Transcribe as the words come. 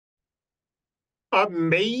A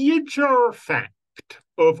major fact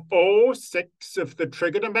of all six of the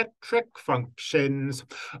trigonometric functions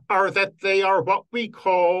are that they are what we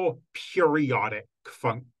call periodic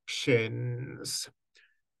functions.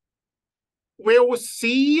 We'll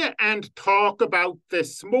see and talk about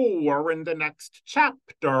this more in the next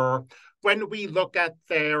chapter when we look at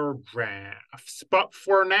their graphs. But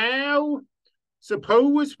for now,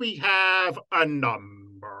 suppose we have a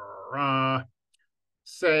number,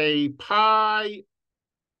 say pi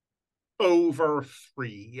over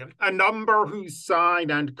 3, a number whose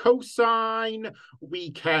sine and cosine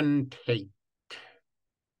we can take.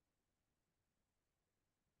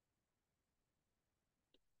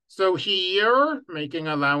 So here, making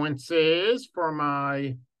allowances for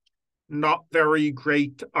my not very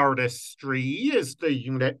great artistry, is the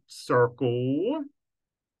unit circle.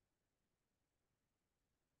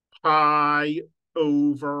 Pi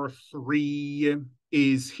over 3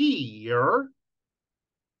 is here.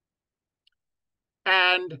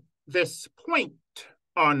 And this point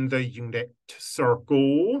on the unit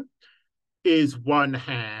circle is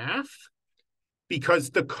 1/2,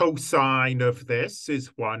 because the cosine of this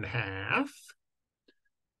is 1/2,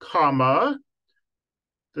 comma,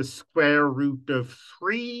 the square root of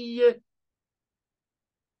 3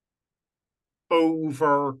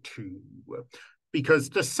 over 2,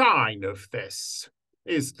 because the sine of this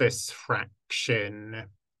is this fraction.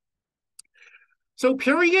 So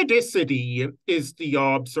periodicity is the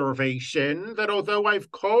observation that although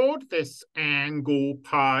I've called this angle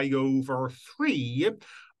pi over 3,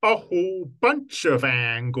 a whole bunch of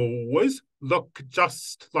angles look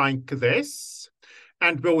just like this,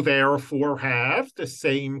 and will therefore have the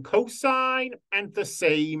same cosine and the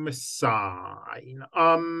same sine.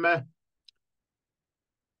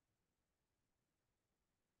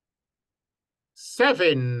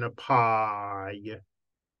 7 pi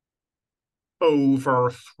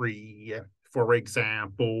over 3, for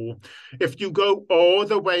example. If you go all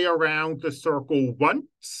the way around the circle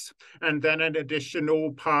once, and then an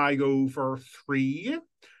additional pi over 3,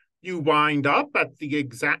 you wind up at the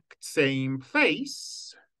exact same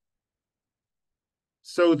place.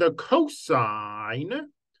 So the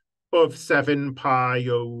cosine of 7 pi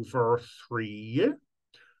over 3,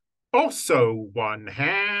 also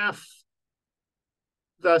 1/2,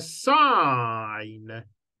 the sine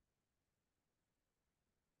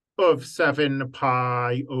of 7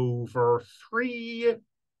 pi over 3,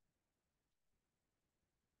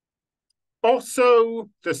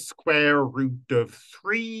 also the square root of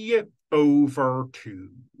 3 over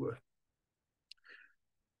 2.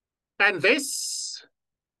 And this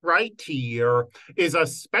right here is a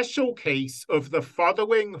special case of the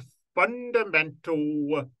following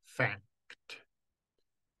fundamental fact.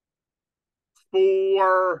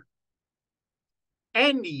 For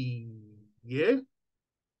any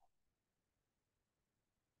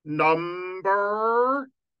number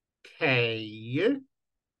k,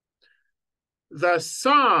 the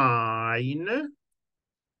sine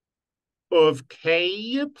of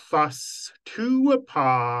k plus 2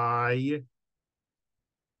 pi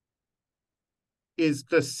is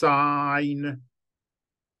the sine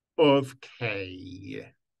of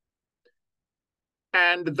k.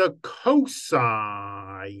 And the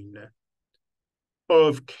cosine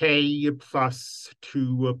of k plus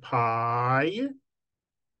 2 pi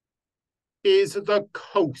is the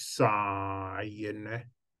cosine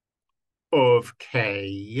of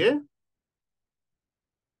k.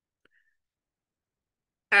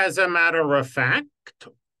 As a matter of fact,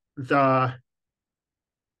 the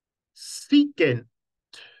secant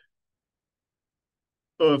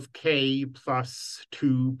of k plus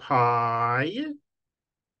 2 pi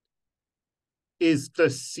is the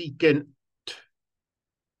secant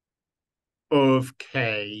of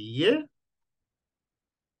k,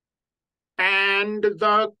 and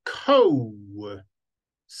the cosecant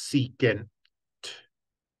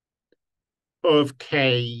of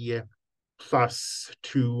k plus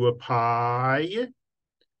 2 pi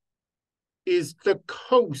is the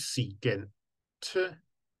cosecant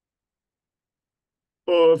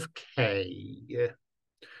of k.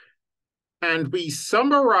 And we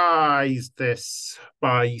summarize this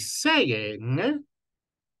by saying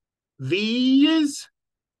these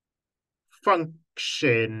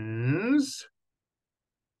functions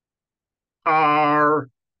are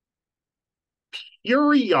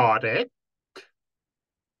periodic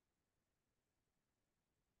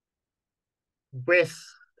with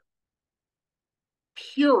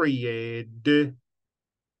period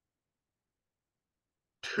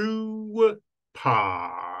 2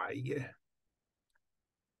 pi.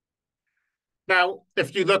 Now,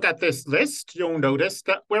 if you look at this list, you'll notice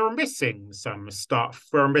that we're missing some stuff.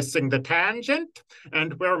 We're missing the tangent,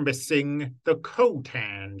 and we're missing the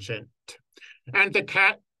cotangent. And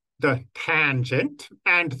the tangent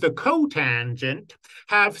and the cotangent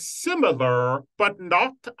have similar but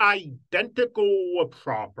not identical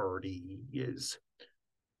properties.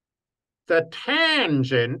 The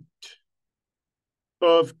tangent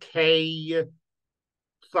of k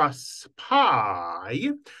plus pi,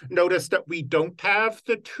 notice that we don't have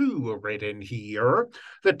the 2 written here.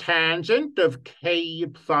 The tangent of k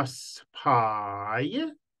plus pi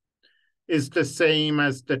is the same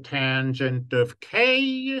as the tangent of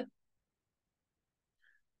k,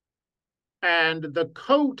 and the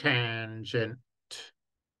cotangent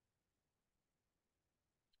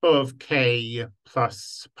of k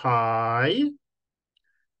plus pi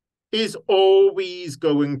is always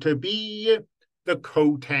going to be the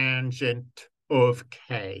cotangent of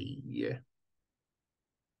k.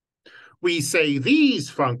 We say these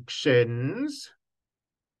functions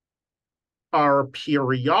are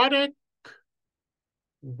periodic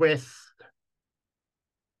with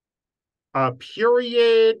a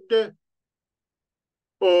period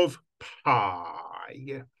of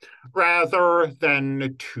pi rather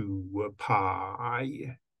than 2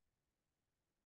 pi.